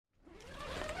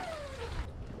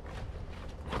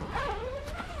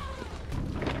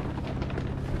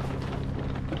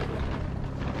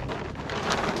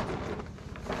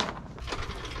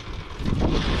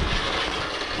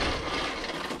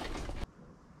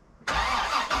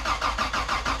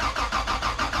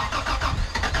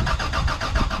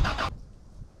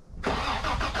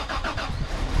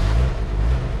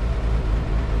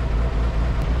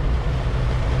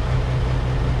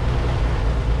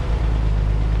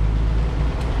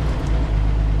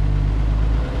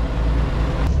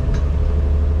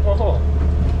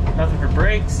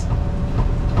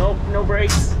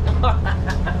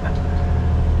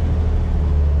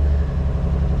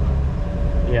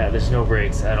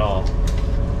brakes at all.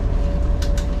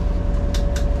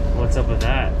 What's up with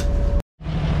that?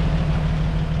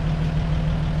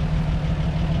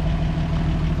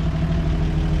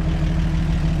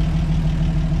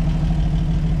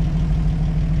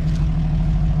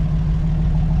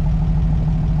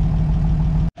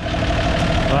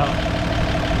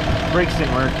 Well, brakes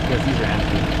didn't work because these are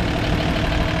empty.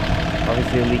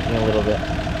 Obviously leaking a little bit.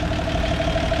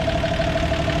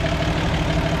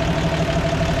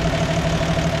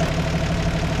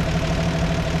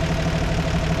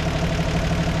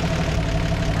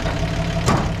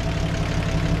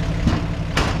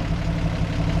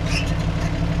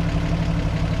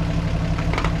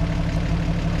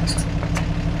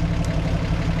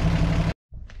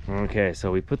 Okay,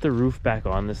 so we put the roof back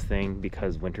on this thing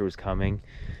because winter was coming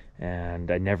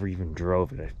and I never even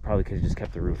drove it. I probably could have just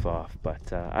kept the roof off,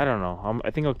 but I don't know.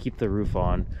 I think I'll keep the roof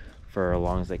on for as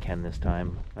long as I can this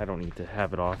time. I don't need to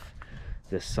have it off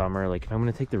this summer. Like if I'm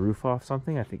going to take the roof off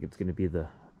something, I think it's going to be the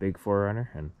big 4Runner,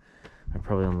 and I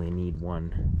probably only need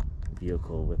one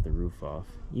vehicle with the roof off,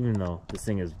 even though this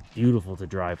thing is beautiful to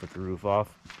drive with the roof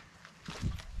off.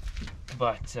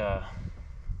 But I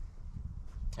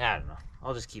don't know.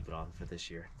 I'll just keep it on for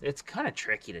this year. It's kind of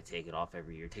tricky to take it off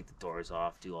every year. Take the doors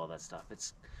off, do all that stuff.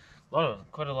 It's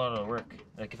quite a lot of work.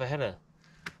 Like if I had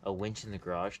a winch in the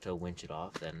garage to winch it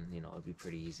off, then you know it'd be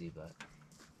pretty easy. But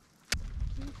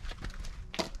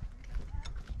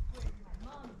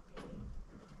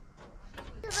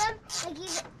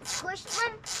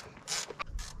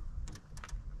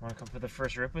want to come for the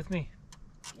first rip with me?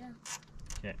 Yeah.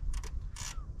 Okay.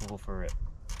 We'll go for a rip.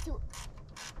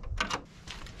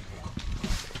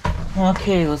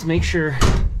 Okay, let's make sure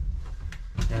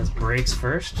there's brakes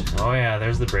first. Oh yeah,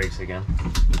 there's the brakes again.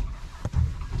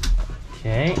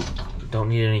 Okay, don't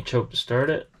need any choke to start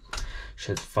it.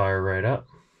 Should fire right up.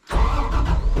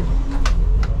 Oh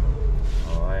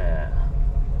yeah.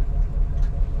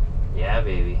 Yeah,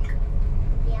 baby.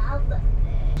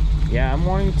 Yeah, I'm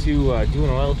wanting to do an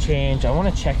oil change. I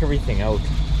want to check everything out.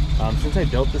 Since I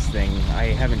built this thing, I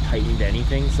haven't tightened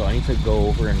anything, so I need to go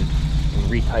over and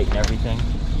retighten everything.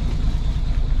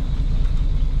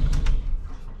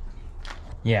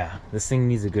 Yeah, this thing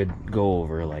needs a good go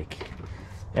over. Like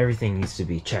everything needs to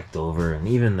be checked over, and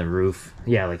even the roof.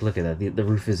 Yeah, like look at that. The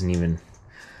roof isn't even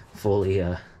fully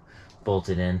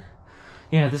bolted in.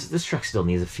 Yeah, this truck still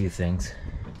needs a few things.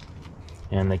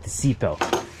 And like the seatbelt.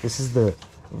 This is the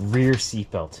rear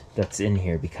seatbelt that's in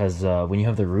here because when you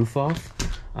have the roof off,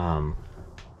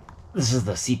 this is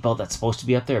the seatbelt that's supposed to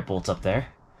be up there. It bolts up there.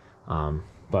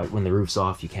 But when the roof's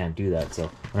off, you can't do that. So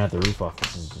when I have the roof off,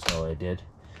 this is just all I did.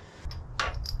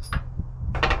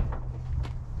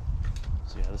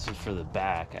 So yeah, this is for the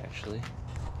back actually.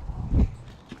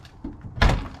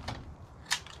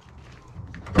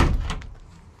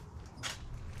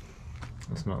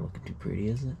 It's not looking too pretty,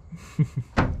 is it?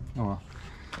 Oh well.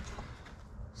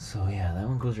 So yeah, that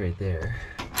one goes right there.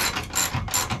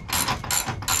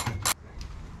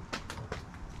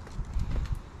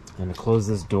 And to close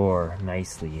this door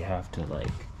nicely, you have to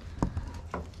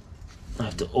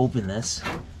open this,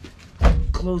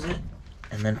 close it,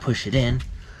 and then push it in,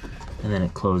 and then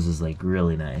it closes like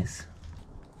really nice.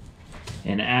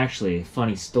 And actually,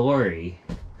 funny story,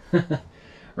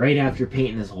 right after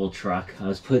painting this whole truck, I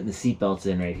was putting the seat belts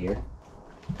in right here,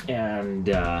 and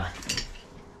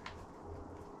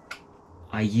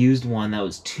I used one that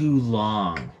was too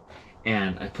long,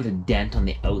 and I put a dent on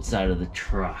the outside of the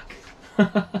truck.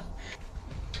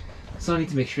 So I need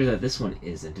to make sure that this one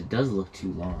isn't. It does look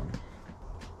too long.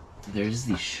 There's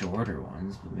these shorter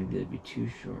ones, but maybe they'd be too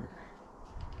short.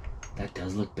 That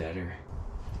does look better.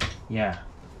 Yeah.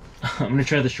 I'm gonna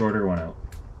try the shorter one out.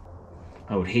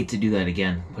 I would hate to do that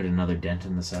again. Put another dent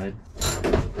in the side.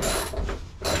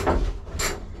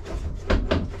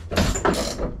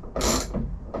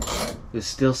 This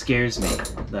still scares me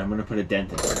that I'm gonna put a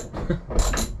dent in it.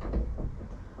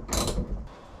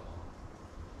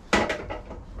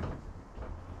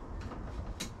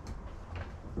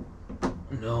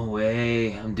 No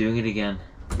way, I'm doing it again.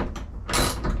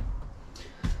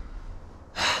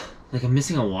 Like I'm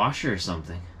missing a washer or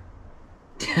something.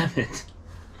 Damn it.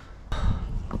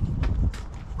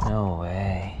 No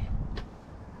way.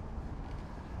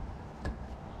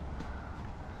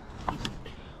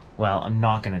 Well, I'm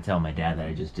not gonna tell my dad that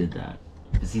I just did that,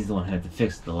 because he's the one who had to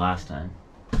fix it the last time.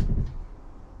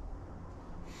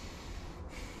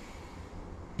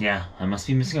 Yeah, I must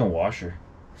be missing a washer.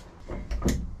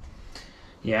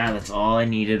 Yeah, that's all I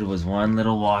needed was one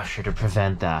little washer to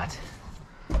prevent that.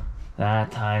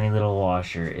 That tiny little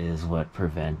washer is what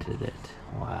prevented it.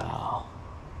 Wow.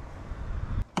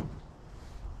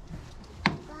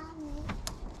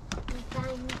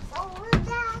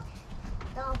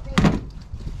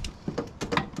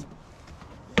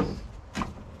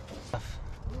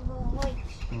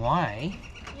 Why?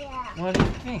 Yeah. What do you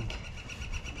think?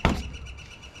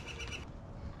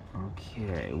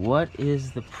 Okay, what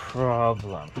is the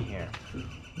problem here?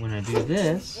 When I do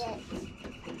this...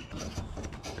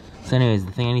 So anyways,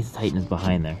 the thing I need to tighten is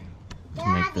behind there to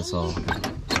make this all... If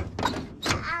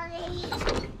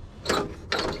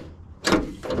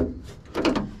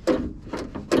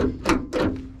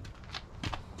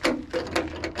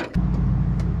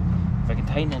I can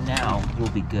tighten it now, we'll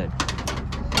be good.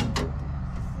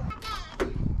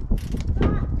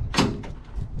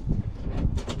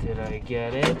 Did I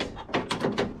get it?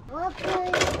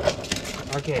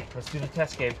 Okay, let's do the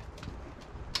test, Gabe.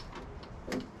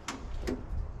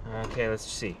 Okay, let's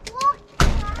see.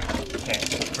 Okay,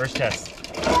 first test.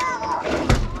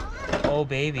 Oh,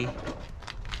 baby.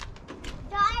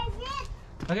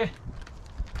 Okay.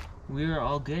 We are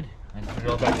all good. I can put it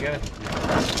all back together.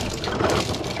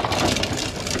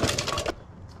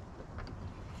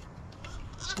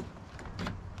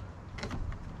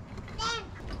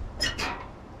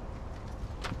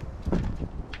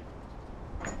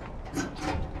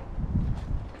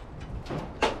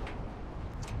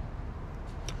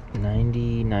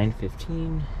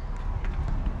 $99.15.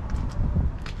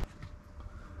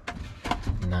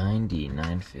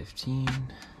 $99.15.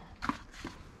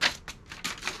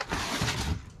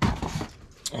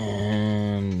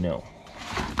 And no.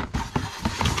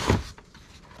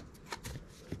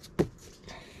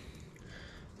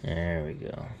 There we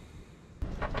go.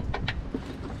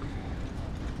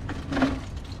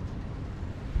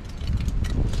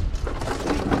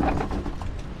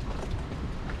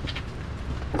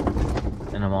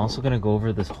 And I'm also gonna go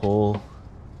over this whole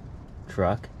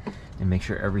truck and make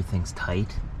sure everything's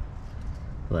tight.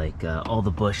 Like all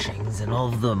the bushings and all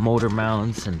of the motor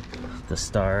mounts and the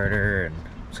starter, and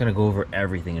I'm just gonna go over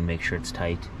everything and make sure it's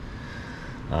tight.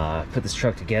 Put this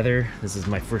truck together. This is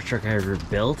my first truck I ever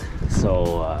built,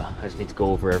 so I just need to go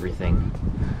over everything.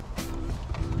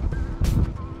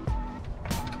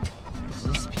 Is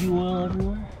this spew oil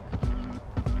everywhere?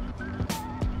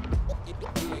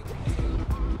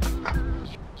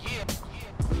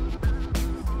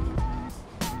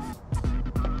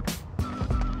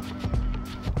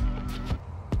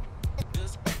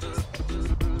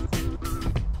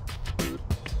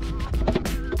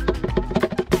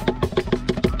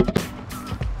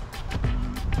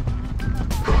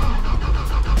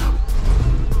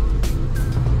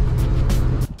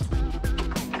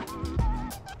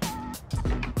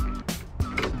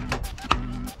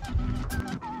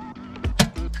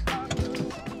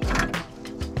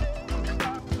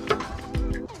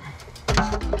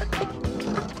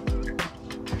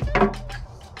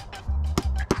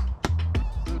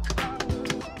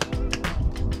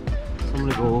 I'm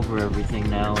gonna go over everything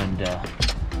now and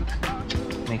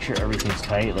make sure everything's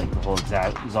tight, like the whole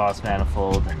exhaust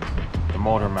manifold and the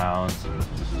motor mounts and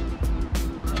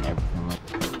everything like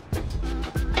that.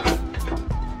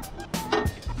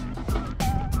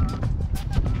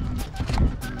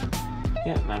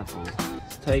 Yeah, manifold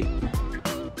is tight.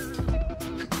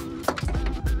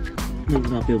 You might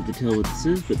not be able to tell what this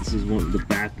is, but this is one of the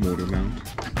back motor mount.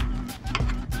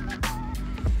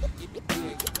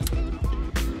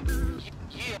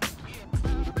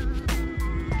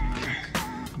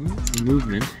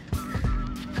 Movement,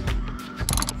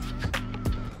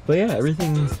 but yeah,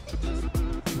 everything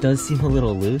does seem a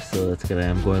little loose, so that's good. I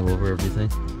am going over everything,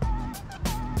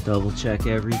 double check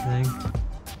everything,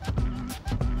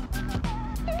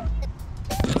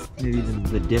 maybe even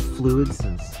the diff fluid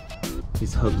since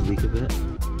these hubs leak a bit.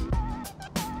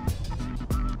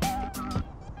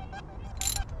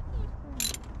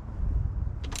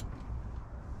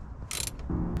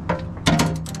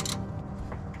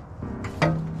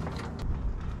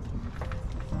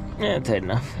 Yeah, tight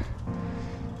enough.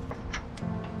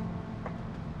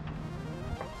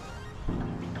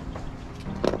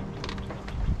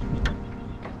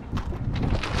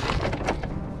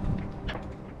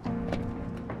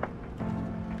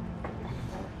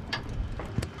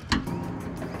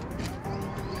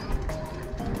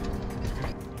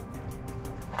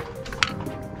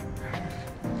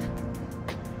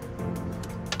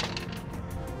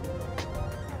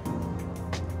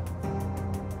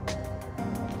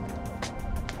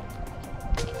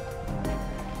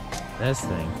 This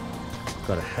thing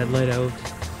got a headlight out,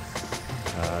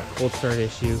 cold start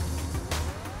issue,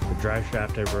 the drive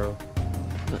shaft I broke.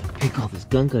 Gotta pick all this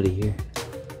gunk out of here.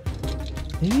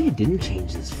 Maybe I didn't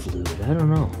change this fluid, I don't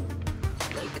know.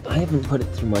 Like, I haven't put it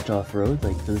through much off-road,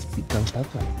 like those be gunked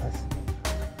up like this.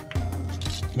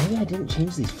 Maybe I didn't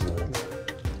change these fluids.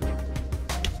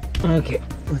 Okay,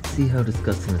 let's see how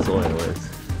disgusting this oil is.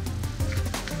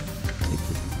 Take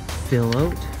the fill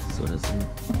out. so it has some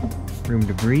room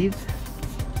to breathe.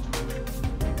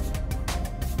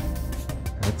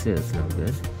 That's it, it's no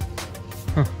good.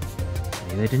 Huh.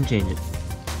 Maybe I didn't change it.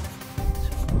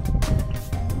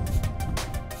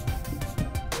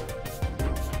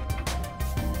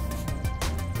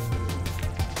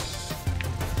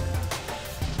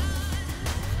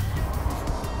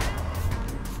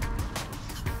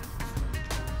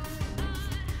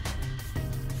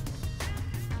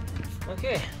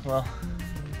 Okay, well,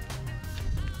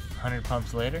 100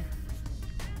 pumps later,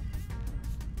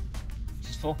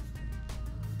 she's full.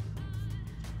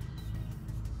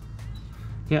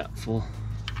 Yeah, full.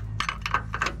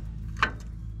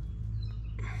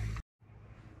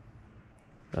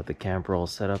 Got the camper all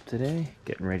set up today,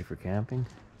 getting ready for camping.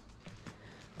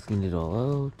 Cleaned it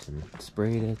all out and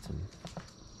sprayed it and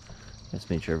just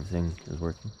made sure everything is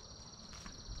working.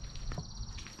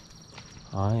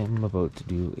 I am about to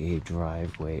do a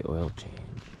driveway oil change.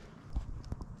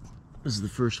 This is the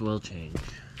first oil change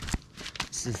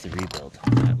since the rebuild.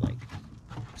 I'm at like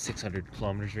 600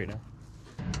 kilometers right now.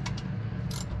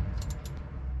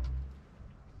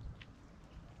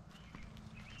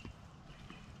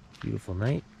 Beautiful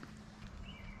night.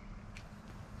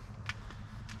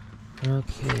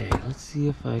 Okay, let's see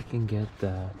if I can get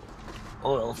that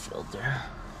oil filter.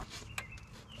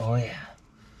 Oh yeah.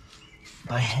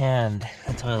 By hand,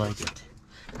 that's how I like it.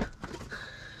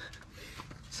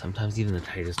 Sometimes even the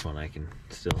tightest one I can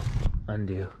still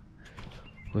undo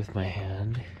with my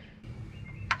hand.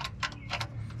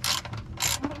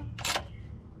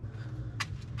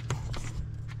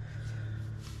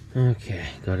 Okay,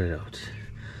 got it out.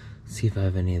 Let's see if I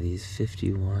have any of these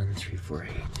 51,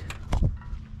 348.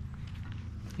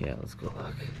 Yeah, let's go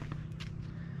look.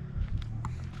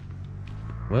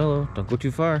 Well, don't go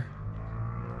too far.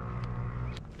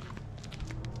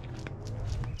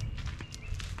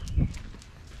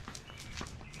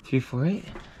 348.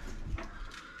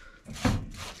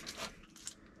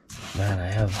 Man, I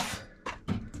have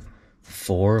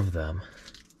 4 of them.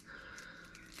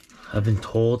 I've been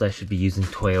told I should be using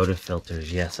Toyota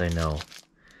filters. Yes, I know.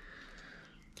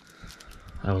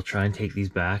 I will try and take these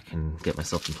back and get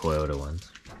myself some Toyota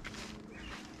ones.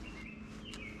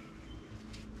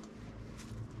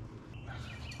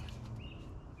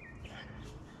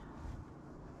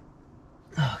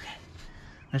 Okay,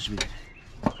 that should be good.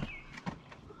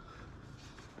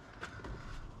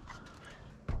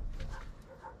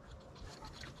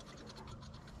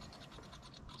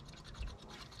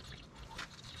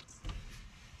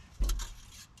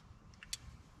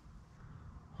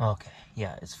 Okay,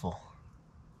 yeah, it's full.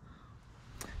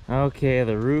 Okay,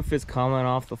 the roof is coming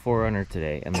off the 4Runner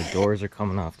today, and the doors are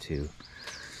coming off too.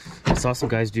 I saw some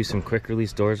guys do some quick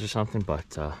release doors or something,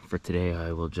 but for today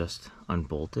I will just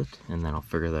unbolt it, and then I'll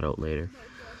figure that out later.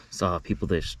 Saw people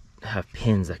that have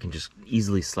pins that can just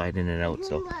easily slide in and out,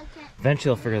 so eventually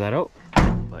I'll figure that out.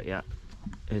 But yeah,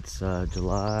 it's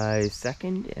July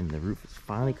 2nd, and the roof is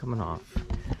finally coming off.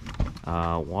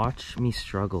 Watch me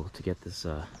struggle to get this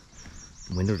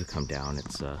window to come down.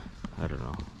 It's I don't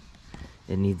know,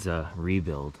 it needs a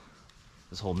rebuild.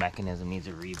 This whole mechanism needs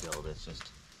a rebuild. It's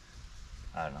just,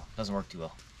 I don't know, doesn't work too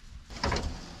well.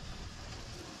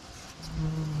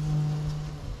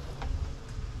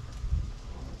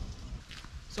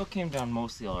 So it came down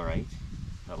mostly all right.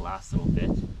 That last little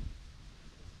bit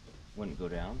wouldn't go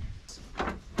down.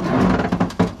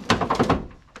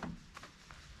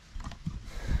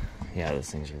 Yeah, those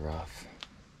things are rough.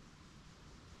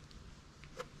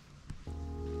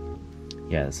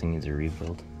 Yeah, this thing needs a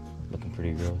rebuild. Looking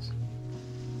pretty gross.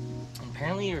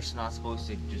 Apparently you're not supposed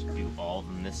to just do all of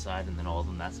them this side and then all of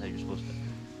them that side. You're supposed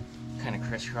to kind of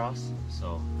crisscross.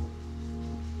 So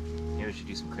maybe I should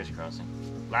do some crisscrossing.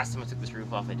 Last time I took this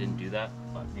roof off I didn't do that,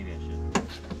 but maybe I should.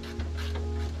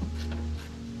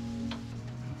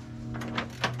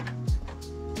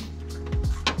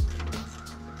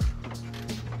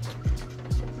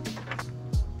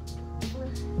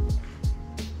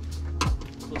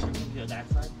 That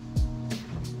side.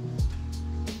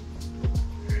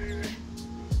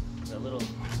 A little.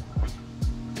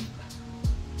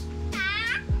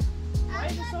 Why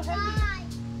is it so heavy?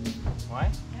 Why?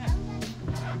 Yeah.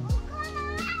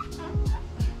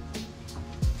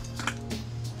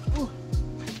 Ooh.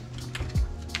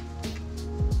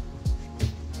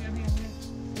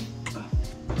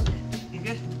 You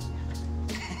good?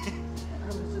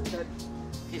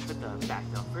 Okay, put the back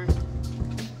down first.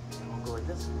 And we'll go like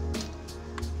this.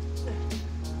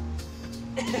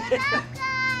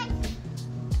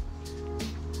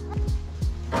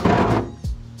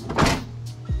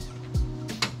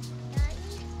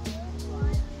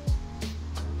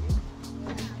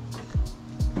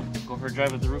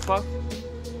 drive with the roof off?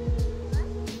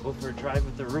 Go for a drive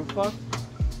with the roof off?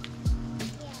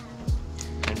 Yeah.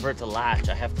 And for it to latch,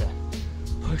 I have to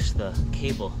push the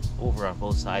cable over on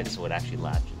both sides so it actually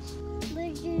latches.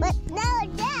 But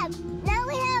no, Dad, now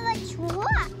we have a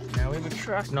truck. Now we have a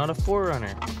truck, not a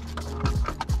 4Runner.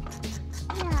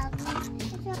 Yeah.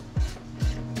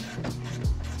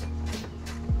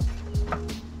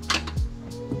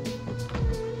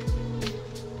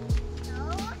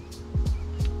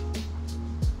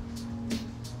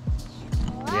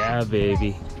 Yeah,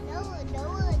 baby. No,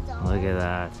 Look at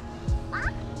that.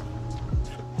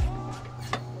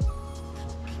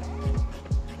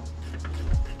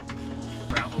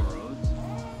 Gravel roads.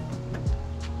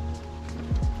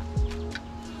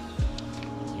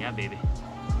 Yeah, baby.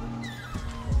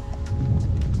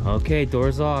 Okay,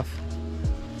 doors off.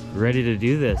 Ready to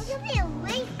do this. Look at me,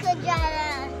 we could drive.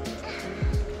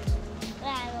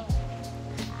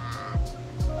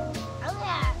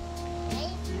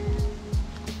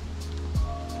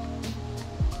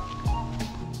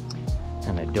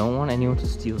 And I don't want anyone to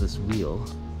steal this wheel,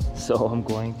 so I'm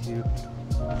going to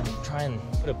try and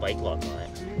put a bike lock on it.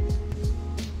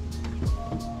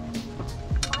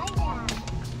 Why that?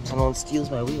 Someone steals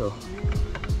my wheel.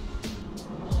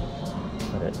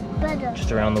 Put it Better.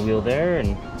 just around the wheel there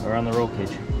and around the roll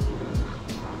cage.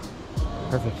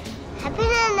 Perfect. Happy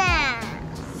banana.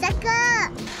 Sucker.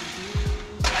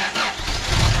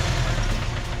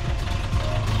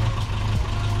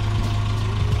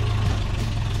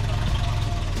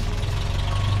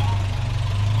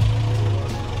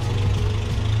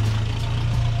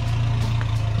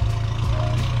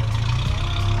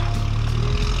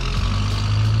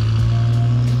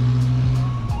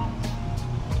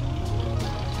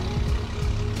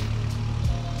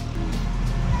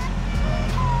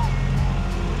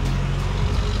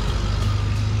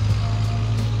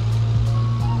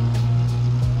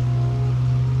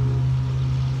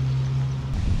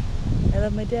 I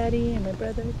love my daddy and my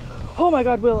brother. Oh my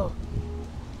God, Willow.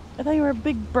 I thought you were a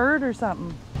big bird or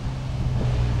something.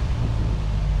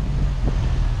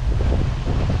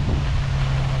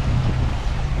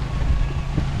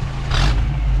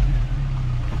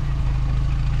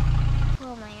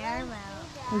 Pull my arm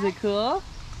out. Was it cool?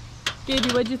 Gaby,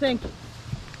 what'd you think?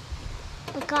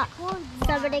 The cops.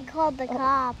 Somebody called the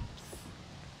cops.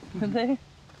 Did they?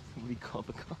 What do you call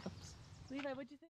the cops? Levi, what'd you think?